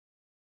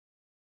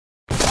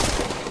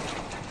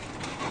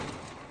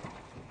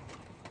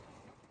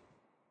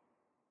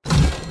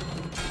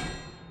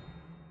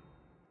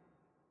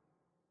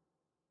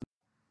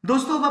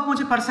दोस्तों अब आप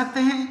मुझे पढ़ सकते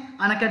हैं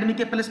अनअकैडमी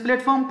के प्लस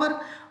प्लेटफॉर्म पर।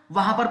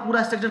 वहां पर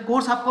पूरा स्ट्रक्चर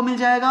कोर्स आपको मिल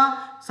जाएगा,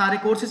 सारे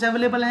कोर्सेज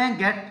अवेलेबल हैं।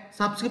 गेट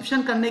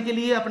सब्सक्रिप्शन करने के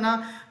लिए अपना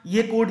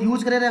ये कोड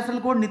यूज करें, रेफरल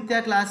कोड नित्या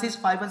क्लासेस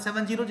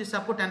 5170, जिससे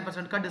आपको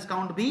 10% का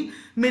डिस्काउंट भी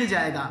मिल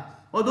जाएगा।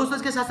 और दोस्तों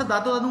इसके साथ साथ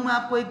बता दूं मैं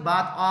आपको एक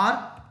बात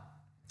और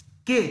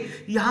कि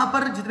यहां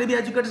पर जितने भी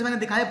एजुकेटर्स मैंने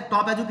दिखाए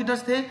टॉप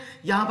एजुकेटर्स थे,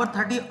 यहां पर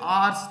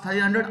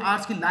 300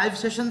 आवर्स की लाइव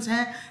सेशंस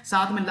हैं,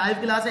 साथ में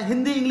लाइव क्लास है,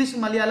 हिंदी इंग्लिश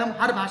मलयालम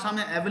हर भाषा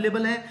में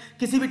अवेलेबल है,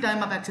 किसी भी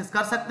टाइम आप एक्सेस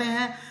कर सकते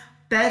हैं।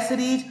 टेस्ट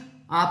सीरीज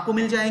आपको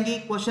मिल जाएंगी,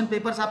 क्वेश्चन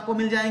पेपर्स आपको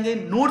मिल जाएंगे,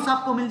 नोट्स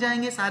आपको मिल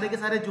जाएंगे, सारे के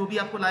सारे जो भी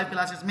आपको लाइव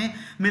क्लासेस में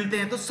मिलते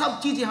हैं, तो सब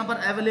चीज यहां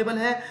पर अवेलेबल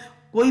है।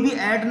 कोई भी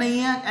ऐड नहीं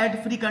है, ऐड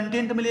फ्री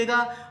कंटेंट मिलेगा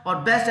और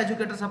बेस्ट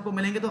एजुकेटर्स आपको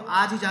मिलेंगे। तो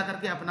आज ही जाकर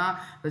के अपना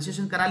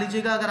रजिस्ट्रेशन करा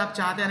लीजिएगा अगर आप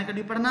चाहते हैं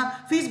अनअकैडमी पढ़ना।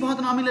 फीस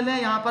बहुत नॉमिनल है,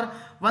 यहाँ पर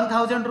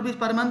 1000 रुपीज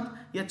पर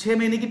मंथ या 6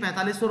 महीने की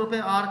 4500 रुपए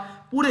और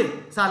पूरे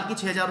साल की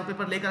 6000 रुपए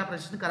पर लेकर आप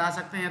रजिस्ट्रेशन करा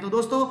सकते हैं। तो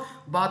दोस्तों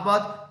बहुत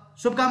बहुत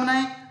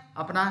शुभकामनाएं,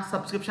 अपना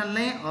सब्सक्रिप्शन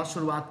लें और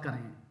शुरुआत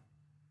करें।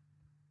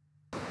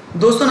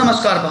 दोस्तों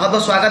नमस्कार, बहुत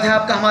बहुत स्वागत है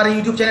आपका हमारे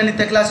YouTube चैनल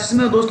नित्य क्लासेस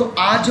में। दोस्तों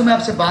आज जो मैं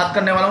आपसे बात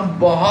करने वाला हूं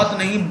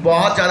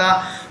बहुत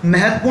ज़्यादा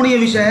महत्वपूर्ण ये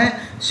विषय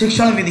है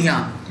शिक्षण विधियां।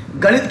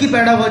 गणित की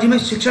पेडागोजी में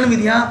शिक्षण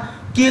विधियां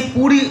की एक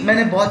पूरी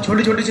मैंने बहुत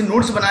छोटे छोटे से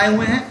नोट्स बनाए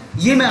हुए हैं,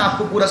 ये मैं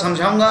आपको पूरा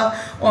समझाऊंगा।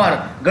 और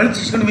गणित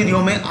शिक्षण विधियों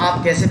में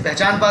आप कैसे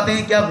पहचान पाते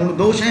हैं, क्या गुण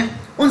दोष हैं,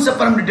 उन सब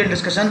पर हम डिटेल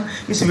डिस्कशन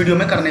इस वीडियो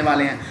में करने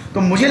वाले हैं।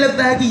 तो मुझे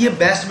लगता है कि ये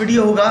बेस्ट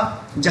वीडियो होगा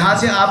जहां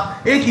से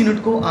आप एक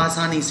यूनिट को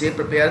आसानी से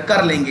प्रिपेयर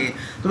कर लेंगे।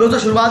 तो दोस्तों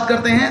शुरुआत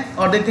करते हैं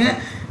और देखते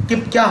हैं कि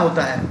क्या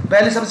होता है।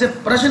 पहले सबसे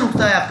प्रश्न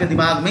उठता है आपके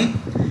दिमाग में,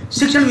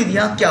 शिक्षण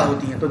विधियां क्या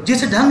होती हैं। तो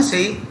जिस ढंग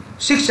से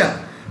शिक्षक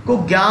को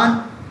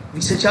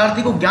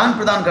शिक्षार्थी को ज्ञान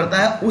प्रदान करता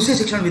है उसे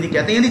शिक्षण विधि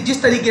कहते हैं। यानी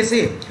जिस तरीके से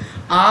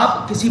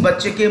आप किसी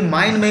बच्चे के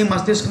माइंड में,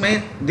 मस्तिष्क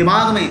में,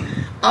 दिमाग में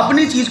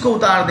अपनी चीज को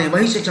उतार दें,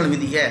 वही शिक्षण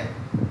विधि है।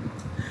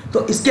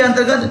 तो इसके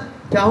अंतर्गत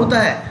क्या होता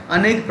है,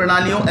 अनेक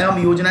प्रणालियों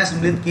एवं योजनाएं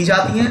सम्मिलित की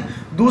जाती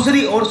हैं।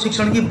 दूसरी ओर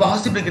शिक्षण की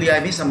बहुत सी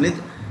प्रक्रियाएं भी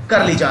सम्मिलित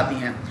कर ली जाती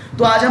हैं।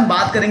 तो आज हम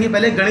बात करेंगे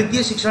पहले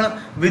गणितीय शिक्षण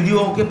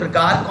विधियों के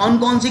प्रकार, कौन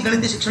कौन सी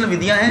गणितीय शिक्षण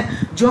विधियां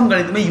हैं जो हम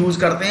गणित में यूज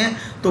करते हैं।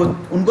 तो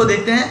उनको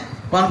देखते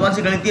हैं कौन कौन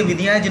सी गणितीय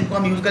विधियां हैं जिनको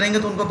हम यूज करेंगे।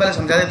 तो उनको पहले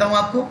समझा देता हूं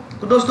आपको।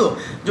 तो दोस्तों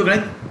जो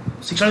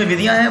गणित शिक्षण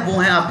विधियां हैं वो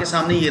हैं आपके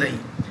सामने ये रही।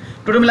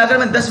 टोटल मिलाकर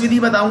मैं 10 विधि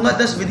बताऊंगा।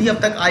 10 विधि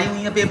अब तक आई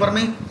हुई है पेपर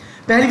में।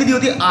 पहली विधि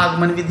होती है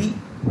आगमन विधि,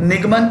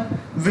 निगमन,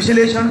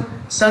 विश्लेषण,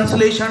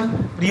 संश्लेषण,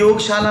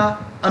 प्रयोगशाला,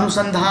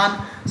 अनुसंधान,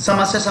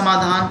 समस्या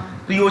समाधान,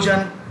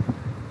 प्रयोजन,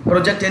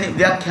 प्रोजेक्ट यानी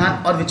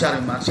व्याख्यान और विचार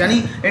विमर्श,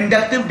 यानी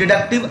inductive,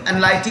 deductive,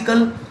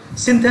 analytical,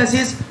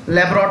 synthesis,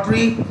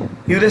 laboratory,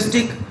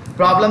 heuristic,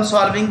 problem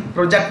solving,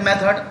 project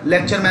method,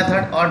 lecture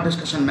method और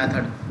डिस्कशन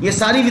मेथड। ये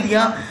सारी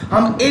विधियां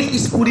हम एक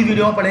इस पूरी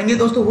वीडियो में पढ़ेंगे।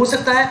 दोस्तों हो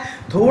सकता है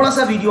थोड़ा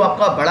सा वीडियो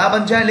आपका बड़ा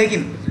बन जाए,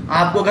 लेकिन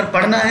आपको अगर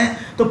पढ़ना है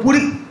तो पूरी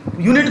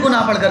यूनिट को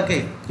ना पढ़ करके,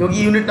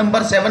 क्योंकि यूनिट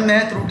नंबर 7 में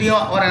है त्रुटियों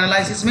और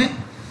एनालिसिस में,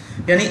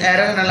 यानी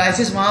एरर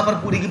एनालिसिस, वहां पर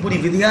पूरी की पूरी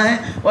विधियां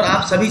हैं। और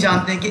आप सभी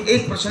जानते हैं कि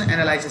एक प्रश्न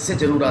एनालिसिस से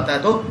जरूर आता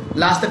है। तो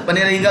लास्ट तक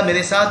बने रहिएगा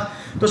मेरे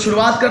साथ। तो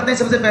शुरुआत करते हैं,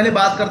 सबसे पहले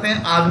बात करते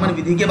हैं आगमन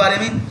विधि के बारे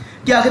में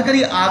कि आखिरकार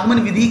ये आगमन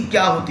विधि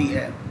क्या होती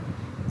है।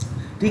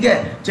 ठीक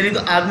है, चलिए तो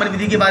आगमन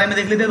विधि के बारे में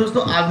देख लेते हैं।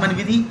 दोस्तों आगमन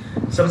विधि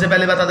सबसे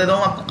पहले बता देता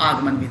हूं आपको।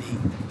 आगमन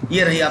विधि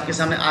ये रही आपके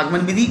सामने आगमन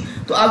विधि।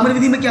 तो आगमन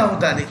विधि में क्या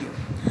होता है, देखिए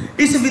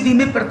इस विधि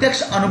में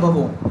प्रत्यक्ष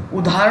अनुभवों,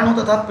 उदाहरणों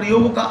तथा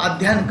प्रयोगों का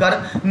अध्ययन कर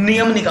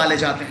नियम निकाले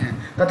जाते हैं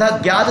तथा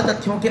ज्ञात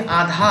तथ्यों के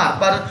आधार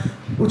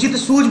पर उचित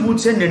सूझबूझ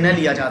से निर्णय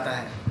लिया जाता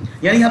है।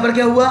 यानी यहाँ पर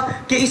क्या हुआ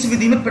कि इस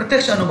विधि में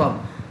प्रत्यक्ष अनुभव,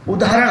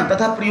 उदाहरण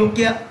तथा प्रयोग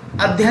के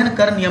अध्ययन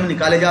कर नियम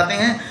निकाले जाते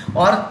हैं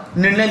और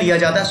निर्णय लिया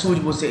जाता है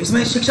सूझबूझ से।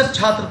 इसमें शिक्षक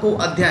छात्र को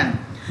अध्ययन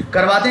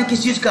करवाते हैं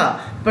किस चीज का,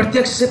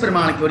 प्रत्यक्ष से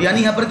प्रमाण की ओर।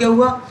 यानी यहाँ पर क्या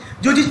हुआ,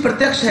 जो चीज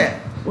प्रत्यक्ष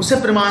है उससे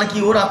प्रमाण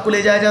की ओर आपको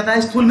ले जाया जाता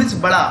है। स्थूल मीन्स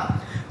बड़ा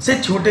से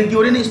छोटे की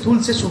ओर, यानी स्थूल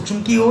से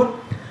सूक्ष्म की ओर,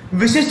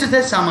 विशिष्ट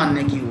से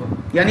सामान्य की ओर।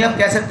 यानी आप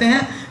कह सकते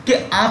हैं कि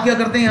आप क्या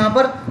करते हैं, यहाँ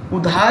पर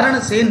उदाहरण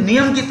से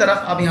नियम की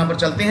तरफ आप यहाँ पर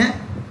चलते हैं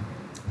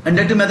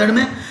इंडक्टिव मेथड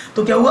में।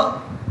 तो क्या हुआ,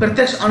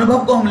 प्रत्यक्ष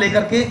अनुभव को हम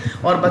लेकर के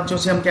और बच्चों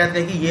से हम कहते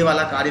हैं कि ये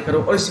वाला कार्य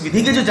करो। और इस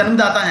विधि के जो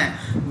जन्मदाता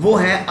हैं वो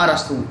हैं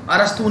अरस्तु।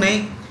 अरस्तु ने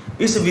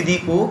इस विधि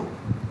को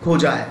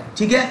खोजा है।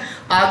 ठीक है,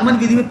 आगमन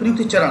विधि में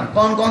प्रयुक्त चरण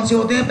कौन कौन से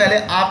होते हैं, पहले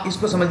आप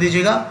इसको समझ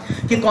लीजिएगा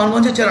कि कौन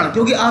कौन से चरण,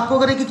 क्योंकि आपको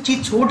अगर एक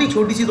चीज छोटी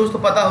छोटी सी दोस्तों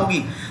पता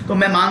होगी तो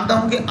मैं मानता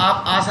हूं कि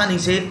आप आसानी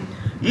से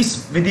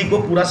इस विधि को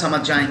पूरा समझ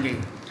जाएंगे।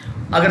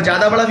 अगर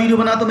ज्यादा बड़ा वीडियो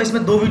बना तो मैं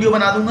इसमें 2 वीडियो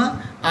बना दूंगा,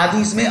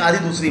 आधी इसमें आधी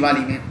दूसरी वाली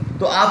में,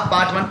 तो आप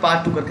पार्ट 1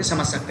 पार्ट 2 करके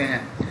समझ सकते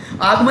हैं।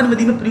 आगमन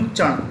विधि में प्रयुक्त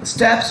चरण,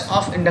 स्टेप्स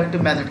ऑफ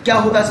इंडक्टिव मेथड, क्या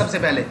होता है। सबसे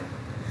पहले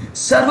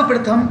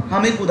सर्वप्रथम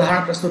हम एक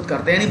उदाहरण प्रस्तुत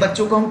करते हैं। यानी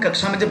बच्चों को हम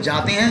कक्षा में जब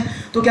जाते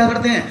हैं तो क्या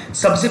करते हैं,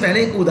 सबसे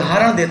पहले एक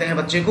उदाहरण देते हैं,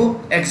 बच्चे को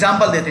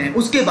एग्जाम्पल देते हैं।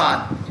 उसके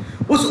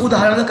बाद उस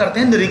उदाहरण का करते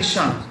हैं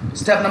निरीक्षण,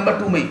 स्टेप नंबर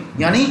 2 में,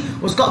 यानी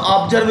उसका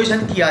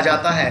ऑब्जर्वेशन किया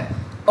जाता है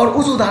और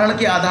उस उदाहरण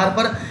के आधार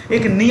पर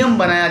एक नियम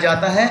बनाया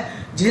जाता है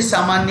जिसे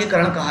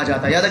सामान्यीकरण कहा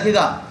जाता है। याद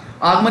रखिएगा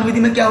आगमन विधि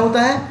में क्या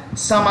होता है,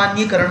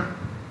 सामान्यीकरण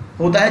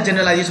होता है,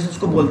 जनरलाइजेशन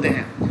उसको बोलते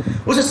हैं।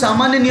 उस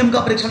सामान्य नियम का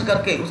परीक्षण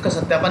करके उसका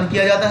सत्यापन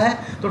किया जाता है,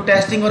 तो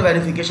टेस्टिंग और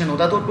वेरिफिकेशन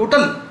होता है। तो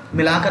टोटल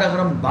मिलाकर अगर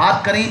हम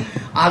बात करें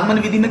आगमन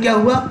विधि में क्या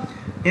हुआ,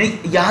 यानी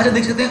यहाँ से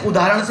देख सकते हैं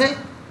उदाहरण से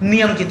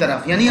नियम की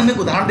तरफ, यानी हम एक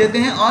उदाहरण देते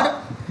हैं और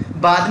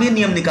बाद में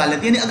नियम निकाल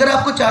लेते हैं। यानी अगर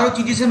आपको चारों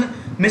चीज़ें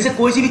में से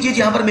कोई सी भी चीज़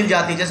यहाँ पर मिल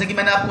जाती है, जैसे कि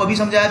मैंने आपको अभी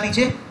समझाया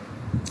पीछे,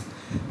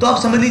 तो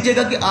आप समझ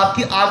लीजिएगा कि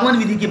आपकी आगमन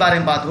विधि के बारे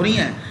में बात हो रही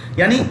है।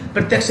 यानी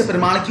प्रत्यक्ष से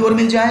प्रमाण की ओर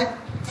मिल जाए,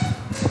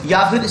 या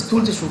फिर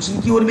स्थूल से सूक्ष्म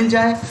की ओर मिल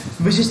जाए,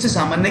 विशिष्ट से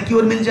सामान्य की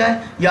ओर मिल जाए,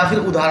 या फिर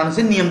उदाहरण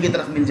से नियम की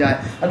तरफ मिल जाए।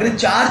 अगर ये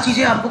चार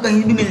चीज़ें आपको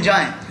कहीं भी मिल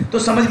जाएं तो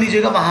समझ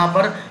लीजिएगा वहाँ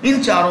पर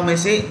इन चारों में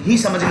से ही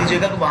समझ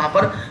लीजिएगा कि वहाँ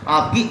पर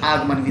आपकी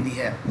आगमन विधि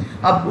है।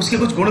 अब उसके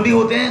कुछ गुण भी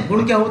होते हैं।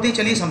 गुण क्या होते हैं,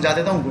 चलिए समझा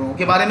देता हूँ गुणों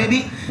के बारे में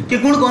भी, कि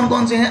गुण कौन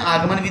कौन से हैं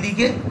आगमन विधि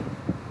के।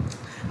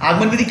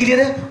 आगमन विधि क्लियर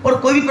है, और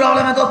कोई भी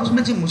प्रॉब्लम है तो आप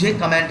उसमें मुझे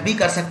कमेंट भी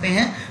कर सकते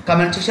हैं।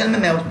 कमेंट सेक्शन में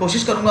मैं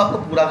कोशिश करूंगा आपको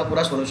पूरा का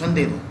पूरा सॉल्यूशन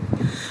दे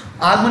दूं।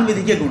 आगमन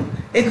विधि के गुण,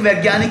 एक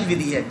वैज्ञानिक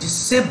विधि है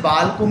जिससे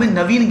बालकों में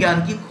नवीन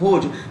ज्ञान की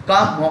खोज का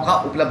मौका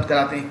उपलब्ध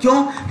कराते हैं।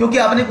 क्यों? क्योंकि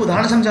आपने एक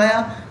उदाहरण समझाया,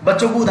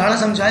 बच्चों को उदाहरण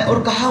समझाया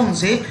और कहा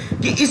उनसे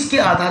कि इसके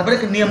आधार पर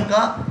एक नियम का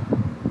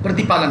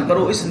प्रतिपालन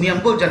करो, इस नियम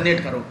को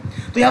जनरेट करो।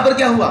 तो यहाँ पर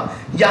क्या हुआ,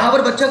 यहाँ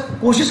पर बच्चा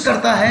कोशिश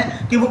करता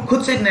है कि वो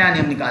खुद से एक नया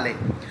नियम निकाले।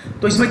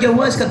 तो इसमें क्या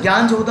हुआ, इसका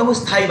ज्ञान जो होता है वो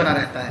स्थायी बना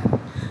रहता है।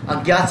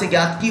 अज्ञात से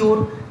ज्ञात की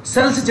ओर,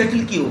 सरल से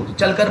जटिल की ओर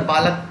चलकर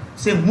बालक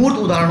से मूर्त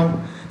उदाहरणों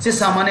से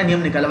सामान्य नियम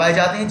निकलवाए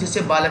जाते हैं,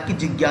 जिससे बालक की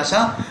जिज्ञासा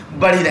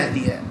बढ़ी रहती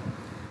है।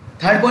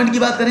 थर्ड पॉइंट की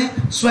बात करें,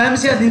 स्वयं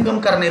से अधिगम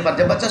करने पर,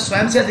 जब बच्चा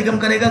स्वयं से अधिगम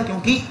करेगा,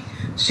 क्योंकि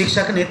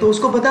शिक्षक ने तो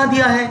उसको बता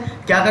दिया है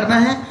क्या करना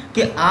है,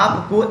 कि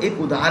आपको एक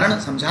उदाहरण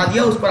समझा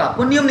दिया, उस पर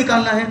आपको नियम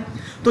निकालना है।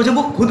 तो जब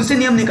वो खुद से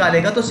नियम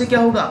निकालेगा तो उससे क्या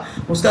होगा,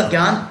 उसका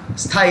ज्ञान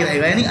स्थायी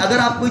रहेगा। यानी अगर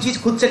आप कोई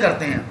चीज़ खुद से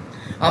करते हैं,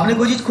 आपने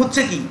कोई चीज़ खुद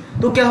से की,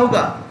 तो क्या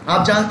होगा,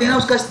 आप जानते हैं ना,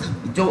 उसका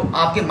जो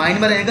आपके माइंड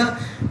में रहेगा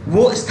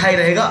वो स्थायी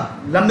रहेगा,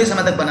 लंबे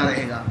समय तक बना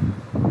रहेगा।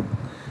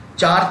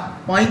 4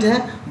 पॉइंट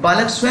है,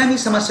 बालक स्वयं ही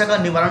समस्या का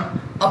निवारण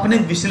अपने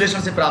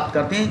विश्लेषण से प्राप्त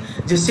करते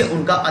हैं, जिससे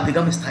उनका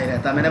अधिगम स्थायी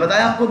रहता है। मैंने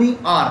बताया आपको भी।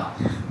 और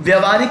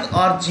व्यवहारिक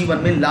और जीवन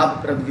में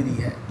लाभप्रद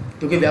विधि है,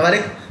 क्योंकि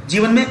व्यवहारिक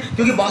जीवन में,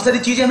 क्योंकि बहुत सारी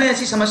चीज़ें हमें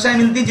ऐसी समस्याएं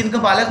मिलती हैं जिनका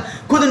बालक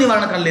खुद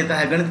निवारण कर लेता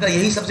है। गणित का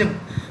यही सबसे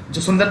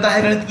जो सुंदरता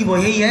है गणित की, वो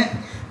यही है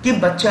कि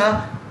बच्चा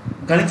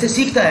गणित से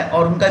सीखता है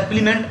और उनका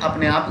इम्प्लीमेंट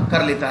अपने आप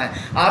कर लेता है।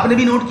 आपने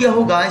भी नोट किया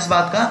होगा इस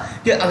बात का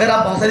कि अगर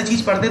आप बहुत सारी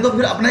चीज़ पढ़ते हैं तो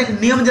फिर अपना एक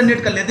नियम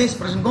जनरेट कर लेते हैं, इस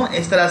प्रश्न को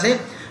इस तरह से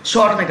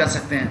शॉर्ट में कर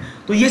सकते हैं।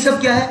 तो ये सब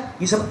क्या है,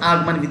 ये सब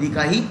आगमन विधि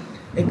का ही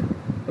एक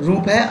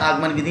रूप है,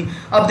 आगमन विधि।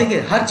 अब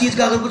देखिए, हर चीज़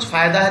का अगर कुछ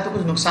फ़ायदा है तो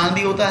कुछ नुकसान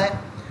भी होता है,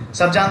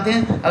 सब जानते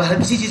हैं। अगर हर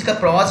किसी चीज़ का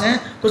प्रॉस है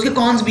तो उसके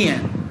कॉन्स भी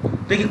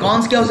हैं। देखिए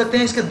कॉन्स क्या हो सकते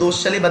हैं, इसके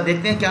दोष, चलिए बात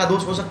देखते हैं क्या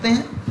दोष हो सकते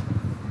हैं।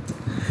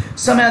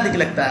 समय अधिक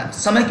लगता है।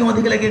 समय क्यों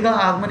अधिक लगेगा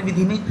आगमन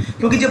विधि में,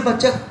 क्योंकि जब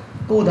बच्चा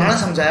को उदाहरण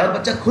समझाया और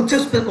बच्चा खुद से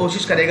उस पर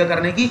कोशिश करेगा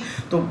करने की,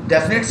 तो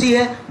डेफिनेट सी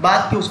है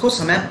बात कि उसको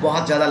समय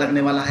बहुत ज़्यादा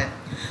लगने वाला है।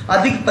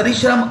 अधिक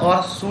परिश्रम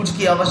और सूझ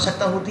की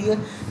आवश्यकता होती है,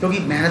 क्योंकि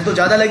मेहनत तो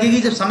ज़्यादा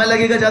लगेगी, जब समय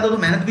लगेगा ज़्यादा तो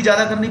मेहनत भी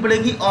ज़्यादा करनी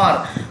पड़ेगी,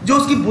 और जो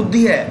उसकी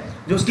बुद्धि है,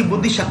 जो उसकी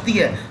बुद्धि शक्ति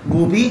है,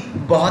 वो भी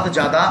बहुत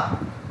ज़्यादा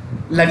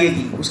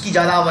लगेगी, उसकी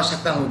ज़्यादा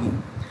आवश्यकता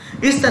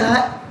होगी। इस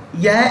तरह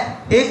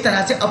यह एक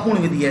तरह से अपूर्ण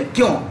विधि है।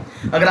 क्यों?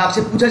 अगर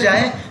आपसे पूछा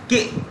जाए कि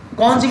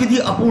कौन सी विधि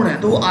अपूर्ण है,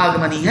 तो वो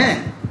आगमनी है।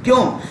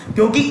 क्यों?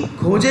 क्योंकि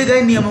खोजे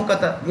गए नियमों का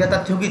या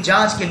तथ्यों की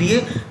जांच के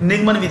लिए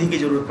निगमन विधि की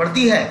जरूरत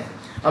पड़ती है।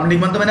 अब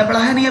निगमन तो मैंने पढ़ा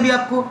है नहीं अभी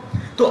आपको,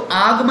 तो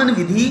आगमन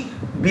विधि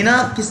बिना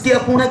किसके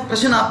अपूर्ण है,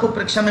 प्रश्न आपको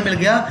परीक्षा में मिल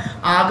गया,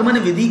 आगमन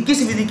विधि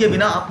किस विधि के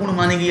बिना अपूर्ण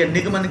मानी गई है,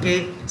 निगमन के,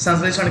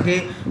 संश्लेषण के,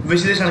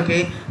 विश्लेषण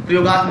के,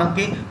 प्रयोगात्मक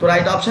के। तो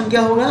राइट ऑप्शन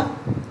क्या होगा,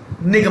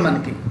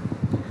 निगमन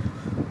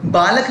के।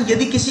 बालक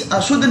यदि किसी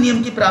अशुद्ध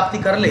नियम की प्राप्ति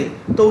कर ले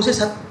तो उसे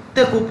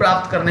सत्य को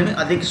प्राप्त करने में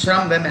अधिक श्रम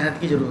व मेहनत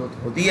की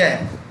जरूरत होती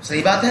है।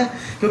 सही बात है,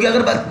 क्योंकि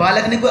अगर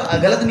बालक ने कोई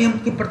गलत नियम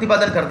की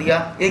प्रतिपादन कर दिया,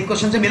 एक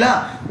क्वेश्चन से मिला,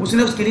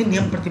 उसने उसके लिए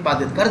नियम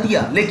प्रतिपादित कर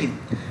दिया, लेकिन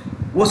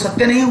वो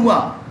सत्य नहीं हुआ,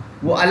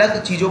 वो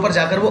अलग चीज़ों पर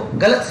जाकर वो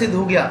गलत सिद्ध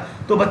हो गया,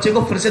 तो बच्चे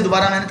को फिर से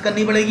दोबारा मेहनत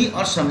करनी पड़ेगी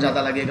और श्रम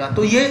ज़्यादा लगेगा।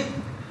 तो ये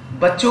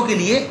बच्चों के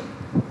लिए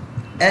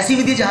ऐसी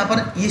विधि जहाँ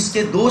पर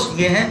इसके दोष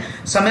ये हैं,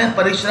 समय,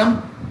 परिश्रम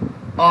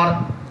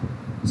और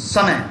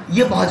समय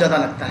ये बहुत ज़्यादा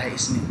लगता है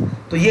इसमें,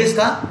 तो ये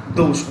इसका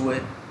दोष हुए।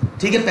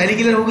 ठीक है, पहली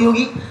क्लियर हो गई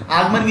होगी,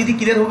 आगमन विधि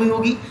क्लियर हो गई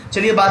होगी।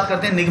 चलिए बात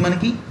करते हैं निगमन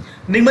की।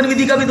 निगमन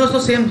विधि का भी दोस्तों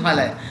सेम हाल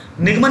है।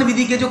 निगमन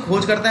विधि के जो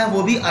खोज करता है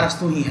वो भी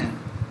अरस्तु ही है,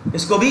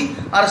 इसको भी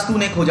अरस्तु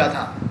ने खोजा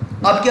था।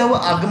 अब क्या हुआ,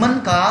 आगमन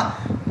का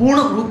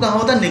पूर्ण रूप कहाँ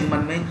होता है,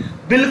 निगमन में,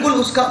 बिल्कुल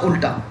उसका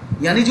उल्टा,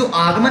 यानी जो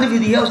आगमन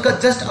विधि है उसका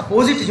जस्ट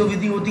अपोजिट जो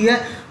विधि होती है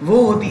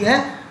वो होती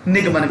है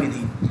निगमन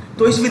विधि।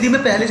 तो इस विधि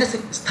में पहले से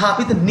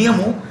स्थापित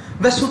नियमों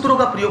व सूत्रों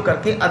का प्रयोग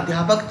करके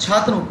अध्यापक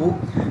छात्रों को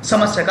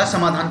समस्या का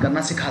समाधान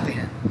करना सिखाते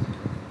हैं।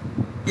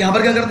 यहाँ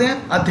पर क्या करते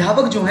हैं,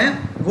 अध्यापक जो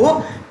हैं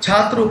वो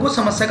छात्रों को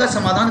समस्या का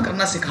समाधान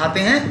करना सिखाते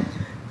हैं,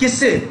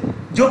 किससे,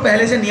 जो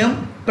पहले से नियम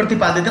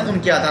प्रतिपादित है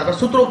उनके आधार पर,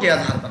 सूत्रों के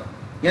आधार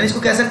पर। यानी इसको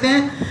कह सकते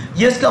हैं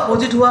ये इसका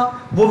अपोजिट हुआ,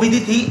 वो विधि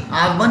थी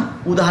आगमन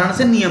उदाहरण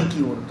से नियम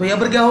की ओर, तो यहाँ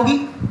पर क्या होगी,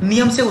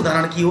 नियम से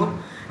उदाहरण की ओर।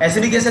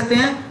 ऐसे भी कह सकते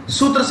हैं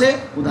सूत्र से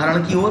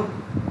उदाहरण की ओर।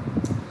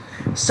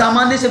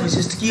 सामान्य से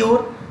विशिष्ट की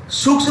ओर,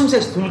 सूक्ष्म से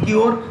स्थूल की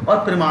ओर और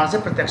प्रमाण से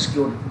प्रत्यक्ष की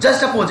ओर।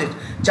 जस्ट अपोजिट,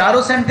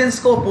 चारों सेंटेंस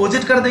को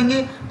अपोजिट कर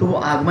देंगे तो वो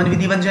आगमन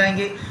विधि बन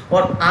जाएंगे,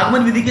 और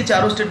आगमन विधि के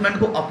चारों स्टेटमेंट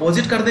को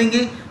अपोजिट कर देंगे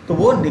तो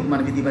वो निगमन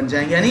विधि बन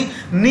जाएंगे। यानी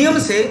नियम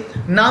से,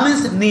 ना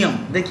मीन्स नियम,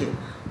 देखिए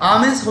आ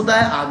मीन्स होता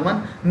है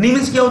आगमन, नी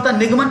मीन्स क्या होता है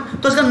निगमन।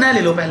 तो इसका न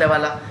ले लो, पहले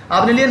वाला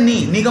आपने लिया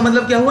नी का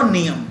मतलब क्या हुआ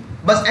नियम,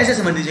 बस ऐसे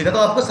समझ लीजिएगा तो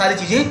आपको सारी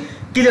चीजें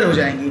क्लियर हो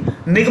जाएंगी।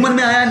 निगमन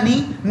में आया नी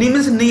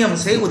मीन्स नियम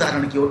से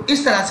उदाहरण की ओर।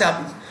 इस तरह से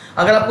आप,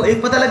 अगर आपको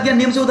एक पता लग गया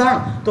नियम से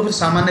उदाहरण, तो फिर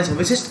सामान्य से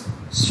विशिष्ट,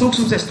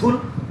 सूक्ष्म से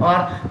स्थूल और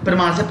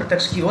प्रमाण से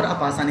प्रत्यक्ष की ओर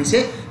आप आसानी से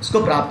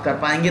इसको प्राप्त कर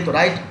पाएंगे। तो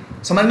राइट,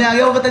 समझ में आ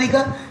गया होगा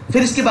तरीका।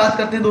 फिर इसकी बात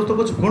करते हैं दोस्तों,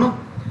 कुछ गुण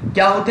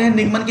क्या होते हैं,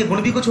 निगमन के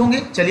गुण भी कुछ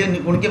होंगे।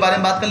 चलिए गुण के बारे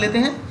में बात कर लेते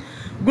हैं।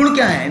 गुण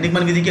क्या है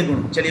निगमन विधि के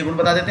गुण, चलिए गुण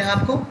बता देते हैं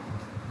आपको।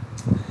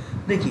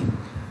 देखिए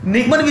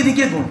निगमन विधि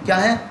के गुण क्या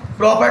है,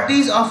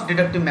 प्रॉपर्टीज ऑफ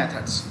डिडक्टिव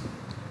मेथड्स।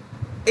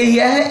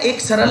 यह एक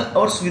सरल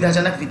और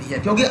सुविधाजनक विधि है,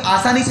 क्योंकि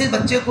आसानी से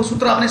बच्चे को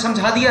सूत्र आपने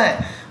समझा दिया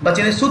है,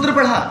 बच्चे ने सूत्र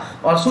पढ़ा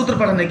और सूत्र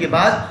पढ़ने के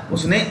बाद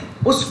उसने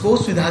उसको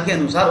सुविधा के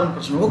अनुसार उन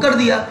प्रश्नों को कर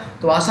दिया,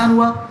 तो आसान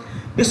हुआ।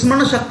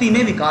 स्मरण शक्ति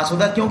में विकास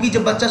होगा, क्योंकि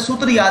जब बच्चा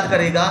सूत्र याद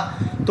करेगा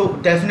तो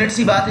डेफिनेट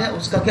सी बात है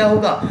उसका क्या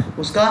होगा,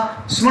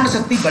 उसका स्मरण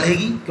शक्ति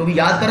बढ़ेगी, क्योंकि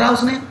याद कर रहा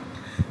उसने।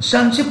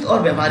 संक्षिप्त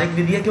और व्यवहारिक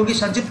विधि है, क्योंकि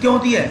संक्षिप्त क्यों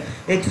होती है,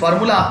 एक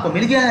फॉर्मूला आपको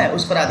मिल गया है,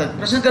 उस पर आधारित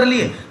प्रश्न कर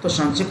लिए तो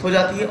संक्षिप्त हो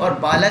जाती है, और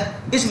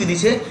बालक इस विधि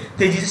से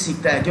तेजी से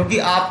सीखता है। क्योंकि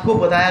आपको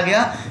बताया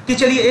गया कि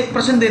चलिए एक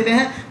प्रश्न देते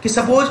हैं कि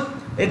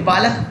सपोज एक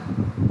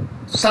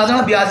बालक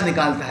साधारण ब्याज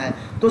निकालता है,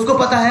 तो उसको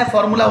पता है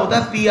फॉर्मूला होता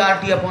है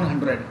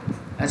PRT/100,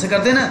 ऐसे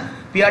करते हैं ना,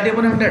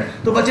 PRT/100,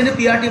 तो बच्चे ने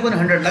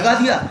PRT/100 लगा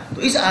दिया,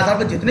 तो इस आधार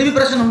पर जितने भी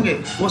प्रश्न होंगे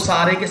वो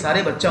सारे के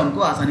सारे बच्चा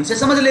उनको आसानी से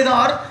समझ लेगा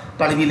और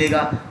पढ़ भी लेगा।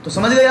 तो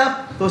समझ गए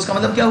आप, तो इसका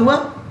मतलब क्या हुआ,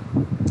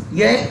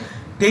 यह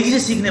तेजी से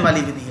सीखने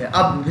वाली विधि है।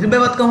 अब फिर मैं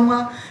बात कहूँगा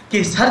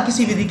कि हर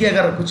किसी विधि के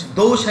अगर कुछ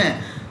दोष हैं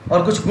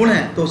और कुछ गुण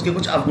हैं तो उसके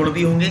कुछ अवगुण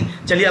भी होंगे।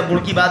 चलिए अब गुण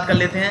की बात कर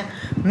लेते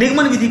हैं।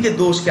 निगमन विधि के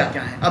दोष क्या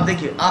क्या हैं, अब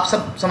देखिए आप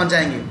सब समझ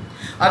जाएंगे।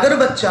 अगर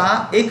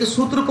बच्चा एक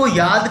सूत्र को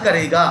याद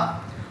करेगा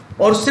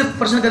और उससे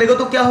प्रश्न करेगा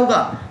तो क्या होगा,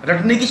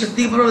 रटने की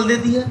शक्ति पर बल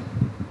देती है।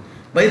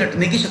 भाई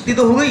रटने की शक्ति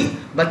तो हो गई,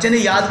 बच्चे ने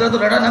याद करा तो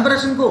रटा ना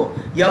प्रश्न को,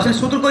 या उसने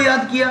सूत्र को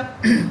याद किया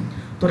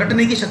तो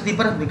रटने की शक्ति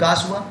पर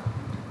विकास हुआ।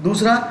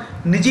 दूसरा,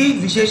 निजी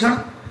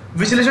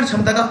विश्लेषण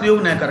क्षमता का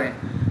प्रयोग न करें,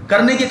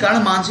 करने के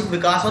कारण मानसिक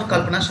विकास और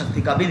कल्पना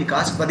शक्ति का भी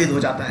विकास बाधित हो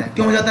जाता है।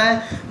 क्यों हो जाता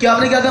है कि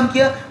आपने क्या काम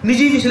किया,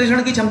 निजी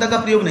विश्लेषण की क्षमता का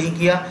प्रयोग नहीं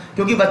किया,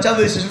 क्योंकि बच्चा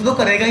विश्लेषण तो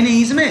करेगा ही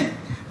नहीं इसमें।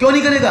 क्यों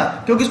नहीं करेगा,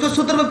 क्योंकि उसको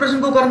सूत्र में प्रश्न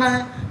को करना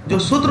है, जो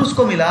सूत्र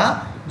उसको मिला,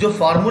 जो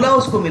फॉर्मूला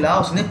उसको मिला,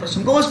 उसने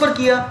प्रश्न को उस पर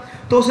किया,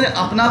 तो उसने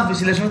अपना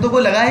विश्लेषण तो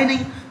कोई लगाया ही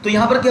नहीं। तो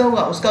यहाँ पर क्या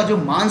होगा, उसका जो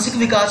मानसिक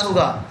विकास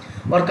होगा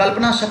और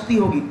कल्पना शक्ति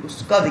होगी,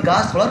 उसका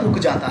विकास थोड़ा रुक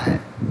जाता है।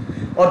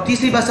 और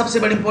तीसरी बात सबसे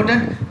बड़ी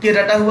इंपॉर्टेंट, कि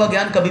रटा हुआ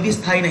ज्ञान कभी भी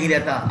स्थायी नहीं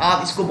रहता।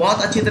 आप इसको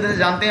बहुत अच्छी तरह से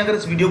जानते हैं अगर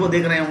इस वीडियो को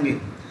देख रहे होंगे।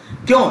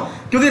 क्यों,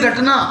 क्योंकि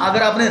रटना,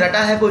 अगर आपने रटा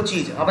है कोई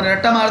चीज़, आपने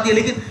रट्टा मार दिया,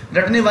 लेकिन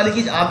रटने वाली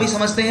चीज़ आप भी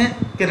समझते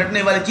हैं कि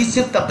रटने वाली चीज़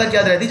सिर्फ तब तक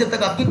याद रहती है जब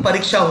तक आपकी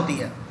परीक्षा होती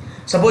है।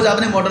 सपोज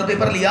आपने मॉडल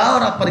पेपर लिया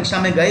और आप परीक्षा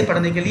में गए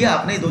पढ़ने के लिए,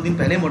 आपने 2 दिन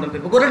पहले मॉडल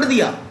पेपर को रट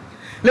दिया,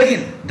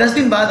 लेकिन 10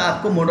 दिन बाद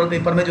आपको मॉडल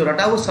पेपर में जो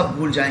रटा वो सब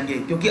भूल जाएंगे,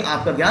 क्योंकि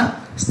आपका ज्ञान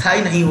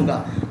स्थायी नहीं होगा।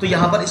 तो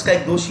यहाँ पर इसका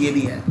एक दोष ये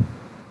भी है।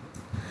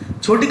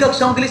 छोटी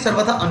कक्षाओं के लिए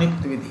सर्वथा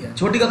अनुपयुक्त विधि है,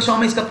 छोटी कक्षाओं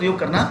में इसका प्रयोग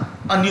करना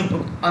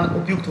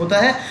अनुपयुक्त होता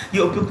है, ये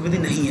उपयुक्त विधि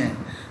नहीं है।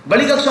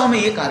 बड़ी कक्षाओं में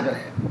ये कारगर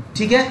है।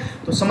 ठीक है,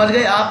 तो समझ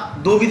गए आप।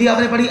 2 विधि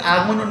आपने पढ़ी,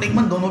 आगमन और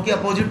निगमन, दोनों की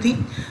अपोजिट थी।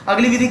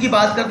 अगली विधि की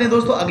बात करते हैं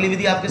दोस्तों। अगली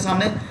विधि आपके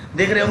सामने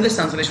देख रहे होंगे,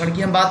 संश्लेषण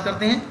की हम बात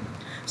करते हैं।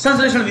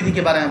 संश्लेषण विधि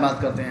के बारे में बात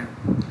करते हैं।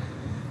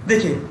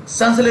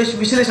 देखिए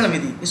विश्लेषण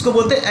विधि, इसको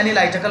बोलते हैं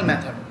एनालिटिकल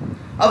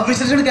मेथड। अब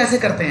विश्लेषण कैसे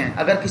करते हैं,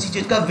 अगर किसी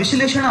चीज का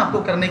विश्लेषण आपको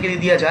करने के लिए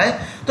दिया जाए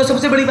तो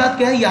सबसे बड़ी बात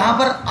क्या है, यहाँ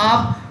पर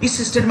आप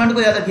इस स्टेटमेंट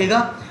को याद रखिएगा,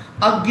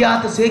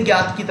 अज्ञात से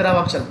ज्ञात की तरफ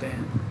आप चलते हैं,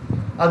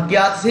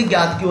 अज्ञात से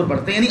ज्ञात की ओर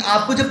बढ़ते हैं। यानी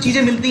आपको जब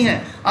चीजें मिलती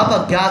हैं आप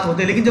अज्ञात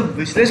होते हैं, लेकिन जब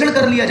विश्लेषण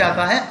कर लिया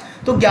जाता है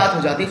तो ज्ञात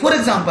हो जाती है। फॉर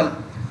एग्जाम्पल,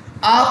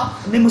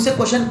 आपने मुझसे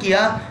क्वेश्चन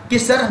किया कि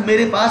सर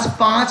मेरे पास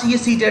 5 ये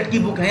CTET की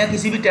बुक है या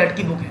किसी भी टेट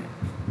की बुक है,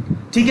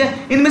 ठीक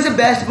है, इनमें से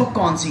बेस्ट बुक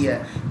कौन सी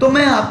है, तो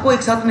मैं आपको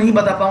एक साथ नहीं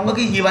बता पाऊंगा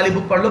कि ये वाली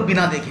बुक पढ़ लो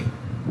बिना देखे,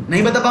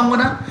 नहीं बता पाऊंगा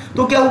ना।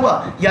 तो क्या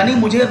हुआ, यानी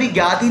मुझे अभी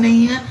ज्ञात ही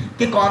नहीं है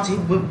कि कौन सी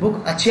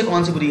बुक अच्छी है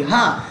कौन सी बुरी है।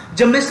 हाँ,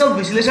 जब मैं इसका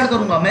विश्लेषण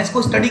करूंगा, मैं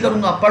इसको स्टडी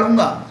करूंगा,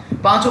 पढ़ूंगा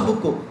 5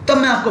 बुक को, तब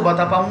मैं आपको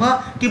बता पाऊंगा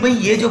कि भाई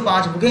ये जो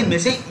 5 बुक है इनमें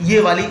से ये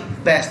वाली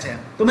बेस्ट है।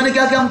 तो मैंने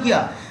क्या काम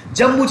किया,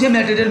 जब मुझे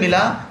मटेरियल मिला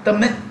तब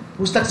मैं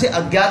पुस्तक से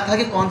अज्ञात था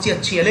कि कौन सी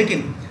अच्छी है,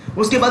 लेकिन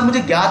उसके बाद मुझे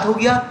ज्ञात हो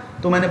गया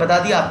तो मैंने बता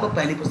दिया आपको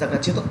पहली पुस्तक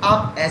अच्छी है। तो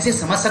आप ऐसे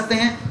समझ सकते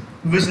हैं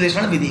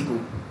विश्लेषण विधि को।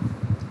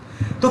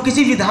 तो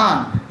किसी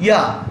विधान या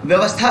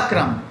व्यवस्था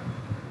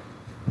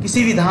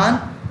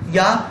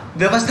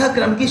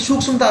क्रम की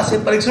सूक्ष्मता से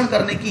परीक्षण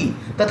करने की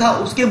तथा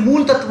उसके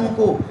मूल तत्वों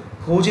को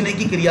खोजने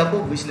की क्रिया को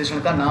विश्लेषण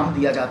का नाम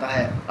दिया जाता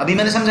है। अभी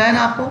मैंने समझाया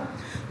ना आपको,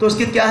 तो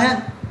उसके क्या है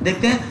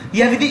देखते हैं।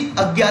 यह विधि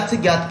अज्ञात से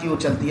ज्ञात की ओर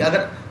चलती है। अगर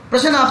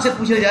प्रश्न आपसे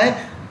पूछा जाए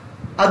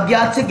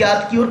अज्ञात से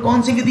ज्ञात की ओर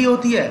कौन सी विधि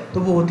होती है, तो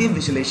वो होती है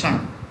विश्लेषण।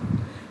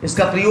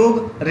 इसका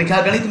प्रयोग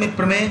रेखागणित में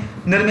प्रमेय,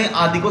 निर्मेय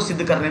आदि को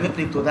सिद्ध करने में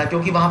प्रयुक्त होता है,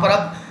 क्योंकि वहां पर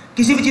आप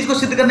किसी भी चीज को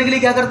सिद्ध करने के लिए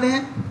क्या करते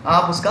हैं,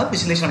 आप उसका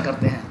विश्लेषण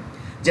करते हैं।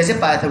 जैसे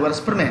पाइथागोरस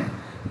प्रमेय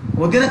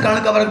होती है ना,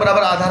 कर्ण का वर्ग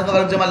बराबर आधार का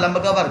वर्ग जमा लंब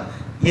का वर्ग,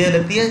 ये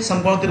लगती है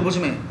समकोण त्रिभुज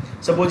में।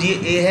 सपोज ये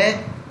ए है,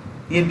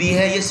 ये बी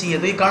है, ये सी है,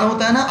 तो ये कर्ण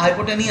होता है ना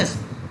हाइपोटेनियस,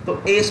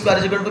 तो ए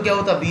स्क्वायर इक्वल टू क्या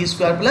होता है, बी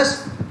स्क्वायर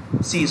प्लस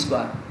सी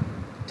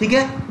स्क्वायर। ठीक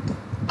है,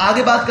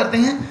 आगे बात करते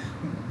हैं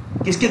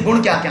कि इसके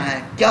गुण क्या क्या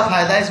हैं, क्या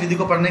फायदा है इस विधि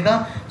को पढ़ने का।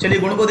 चलिए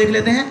गुण को देख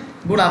लेते हैं।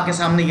 गुण आपके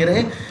सामने ये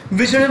रहे,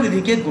 विश्लेषण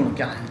विधि के गुण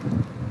क्या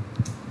हैं।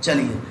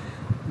 चलिए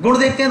गुण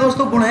देखते हैं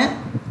दोस्तों। गुण है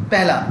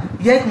पहला,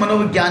 यह एक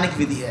मनोवैज्ञानिक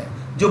विधि है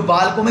जो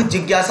बालकों में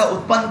जिज्ञासा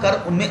उत्पन्न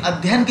कर उनमें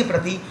अध्ययन के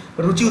प्रति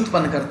रुचि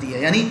उत्पन्न करती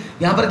है। यानी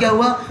यहाँ पर क्या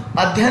हुआ,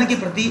 अध्ययन के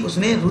प्रति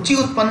उसने रुचि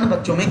उत्पन्न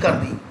बच्चों में कर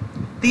दी।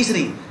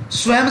 तीसरी,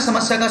 स्वयं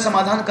समस्या का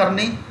समाधान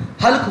करने,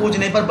 हल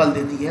खोजने पर बल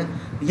देती है।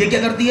 ये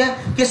क्या करती है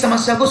कि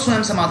समस्या को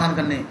स्वयं समाधान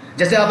करने,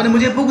 जैसे आपने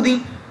मुझे बुक दी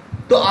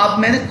तो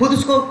मैंने खुद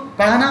उसको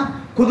पढ़ा ना,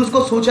 खुद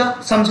उसको सोचा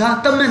समझा,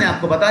 तब मैंने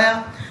आपको बताया।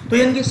 तो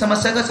यानी कि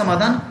समस्या का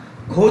समाधान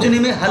खोजने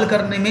में, हल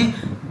करने में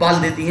बल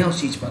देती है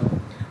उस चीज पर।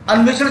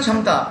 अन्वेषण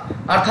क्षमता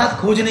अर्थात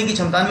खोजने की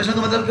क्षमता, अन्वेषण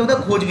का मतलब क्या होता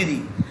है, खोज विधि,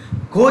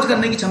 खोज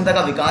करने की क्षमता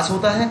का विकास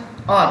होता है।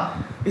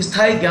 और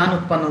स्थायी ज्ञान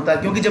उत्पन्न होता है,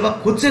 क्योंकि जब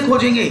आप खुद से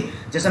खोजेंगे,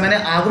 जैसा मैंने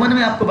आगमन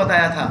में आपको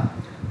बताया था,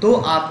 तो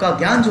आपका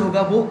ज्ञान जो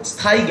होगा वो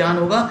स्थायी ज्ञान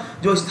होगा,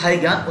 जो स्थायी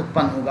ज्ञान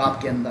उत्पन्न होगा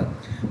आपके अंदर।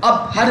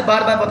 अब हर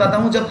बार बताता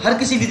हूं, जब हर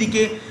किसी विधि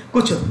के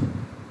कुछ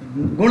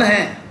गुण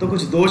हैं तो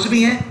कुछ दोष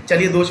भी हैं।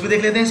 चलिए दोष भी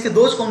देख लेते हैं, इसके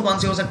दोष कौन कौन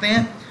से हो सकते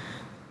हैं।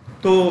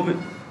 तो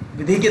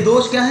विधि के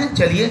दोष क्या हैं,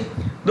 चलिए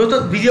दोस्तों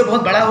वीडियो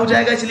बहुत बड़ा हो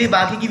जाएगा, इसलिए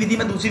बाकी की विधि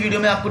मैं दूसरी वीडियो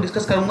में आपको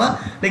डिस्कस करूंगा,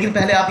 लेकिन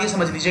पहले आप ये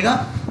समझ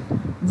लीजिएगा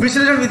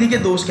विश्लेषण विधि के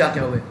दोष क्या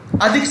क्या हुए।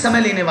 अधिक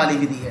समय लेने वाली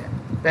विधि है।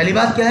 पहली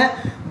बात क्या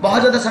है, बहुत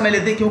ज़्यादा समय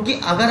लेते हैं, क्योंकि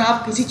अगर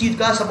आप किसी चीज़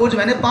का, सपोज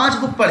मैंने 5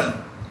 बुक पढ़ी,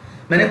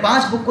 मैंने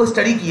 5 बुक को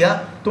स्टडी किया,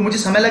 तो मुझे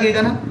समय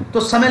लगेगा ना, तो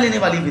समय लेने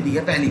वाली विधि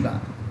है पहली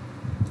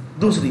बात।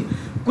 दूसरी,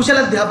 कुशल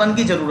अध्यापन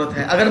की जरूरत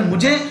है। अगर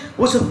मुझे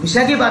उस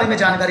विषय के बारे में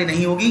जानकारी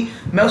नहीं होगी,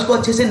 मैं उसको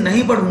अच्छे से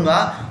नहीं पढ़ूंगा,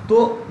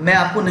 तो मैं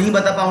आपको नहीं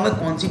बता पाऊंगा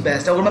कौन सी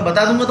बेस्ट है, अगर मैं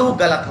बता दूंगा तो वो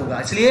गलत होगा।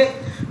 इसलिए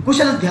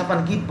कुशल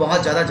अध्यापन की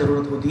बहुत ज़्यादा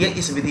जरूरत होती है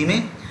इस विधि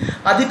में।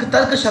 अधिक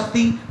तर्क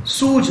शक्ति,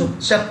 सूझ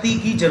शक्ति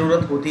की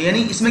जरूरत होती है।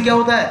 यानी इसमें क्या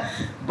होता है,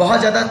 बहुत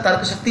ज़्यादा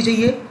तर्क शक्ति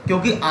चाहिए,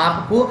 क्योंकि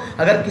आपको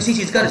अगर किसी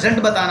चीज़ का रिजल्ट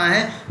बताना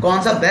है,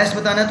 कौन सा बेस्ट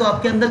बताना है, तो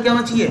आपके अंदर क्या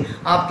होना चाहिए,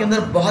 आपके अंदर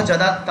बहुत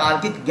ज़्यादा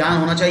तार्किक ज्ञान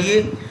होना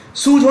चाहिए,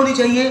 सूझ होनी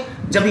चाहिए,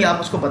 जब ही आप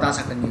उसको बता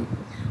सकेंगे।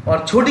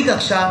 और छोटी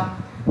कक्षा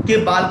के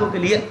बालकों के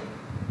लिए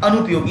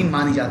अनुपयोगी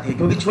मानी जाती है,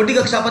 क्योंकि छोटी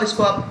कक्षा पर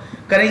इसको आप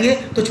करेंगे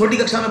तो छोटी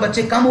कक्षा में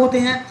बच्चे कम होते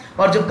हैं,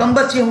 और जब कम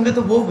बच्चे होंगे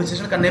तो वो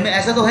विश्लेषण करने में,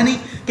 ऐसा तो है नहीं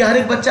कि हर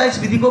एक बच्चा इस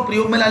विधि को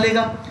प्रयोग में ला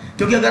लेगा,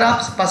 क्योंकि अगर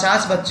आप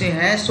 50 बच्चे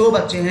हैं, 100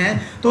 बच्चे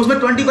हैं, तो उसमें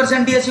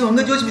 20% ही ऐसे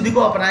होंगे जो इस विधि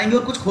को अपनाएंगे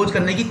और कुछ खोज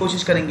करने की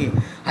कोशिश करेंगे।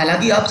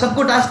 हालांकि आप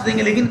सबको टास्क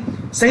देंगे, लेकिन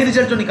सही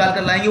रिजल्ट जो निकाल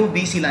कर लाएंगे वो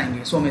 20 ही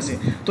लाएंगे 100 में से।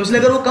 तो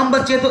इसलिए अगर वो कम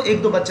बच्चे हैं तो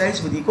 1-2 बच्चा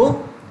इस विधि को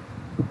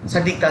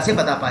सटीकता से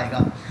बता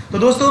पाएगा। तो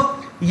दोस्तों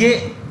ये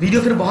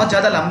वीडियो फिर बहुत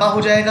ज़्यादा लंबा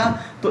हो जाएगा,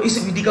 तो इस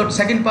वीडियो का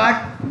सेकंड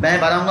पार्ट मैं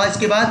बनाऊंगा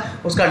इसके बाद,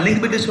 उसका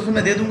लिंक भी डिस्क्रिप्शन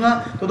में दे दूंगा।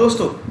 तो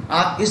दोस्तों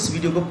आप इस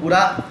वीडियो को पूरा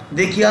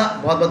देखिए,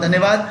 बहुत बहुत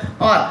धन्यवाद।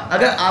 और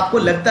अगर आपको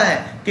लगता है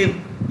कि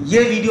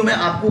ये वीडियो में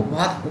आपको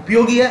बहुत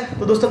उपयोगी है,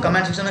 तो दोस्तों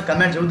कमेंट सेक्शन में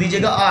कमेंट जरूर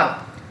दीजिएगा,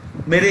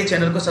 और मेरे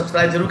चैनल को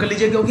सब्सक्राइब जरूर कर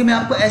लीजिए, क्योंकि मैं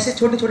आपको ऐसे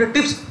छोटे छोटे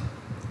टिप्स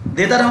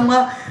देता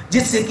रहूंगा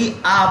जिससे कि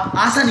आप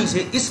आसानी से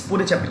इस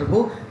पूरे चैप्टर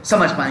को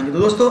समझ पाएंगे। तो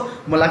दोस्तों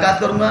मुलाकात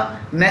करूंगा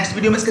नेक्स्ट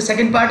वीडियो में इसके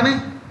सेकंड पार्ट में,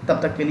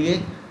 तब तक के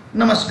लिए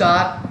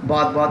नमस्कार,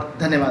 बहुत बहुत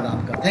धन्यवाद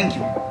आपका, थैंक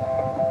यू।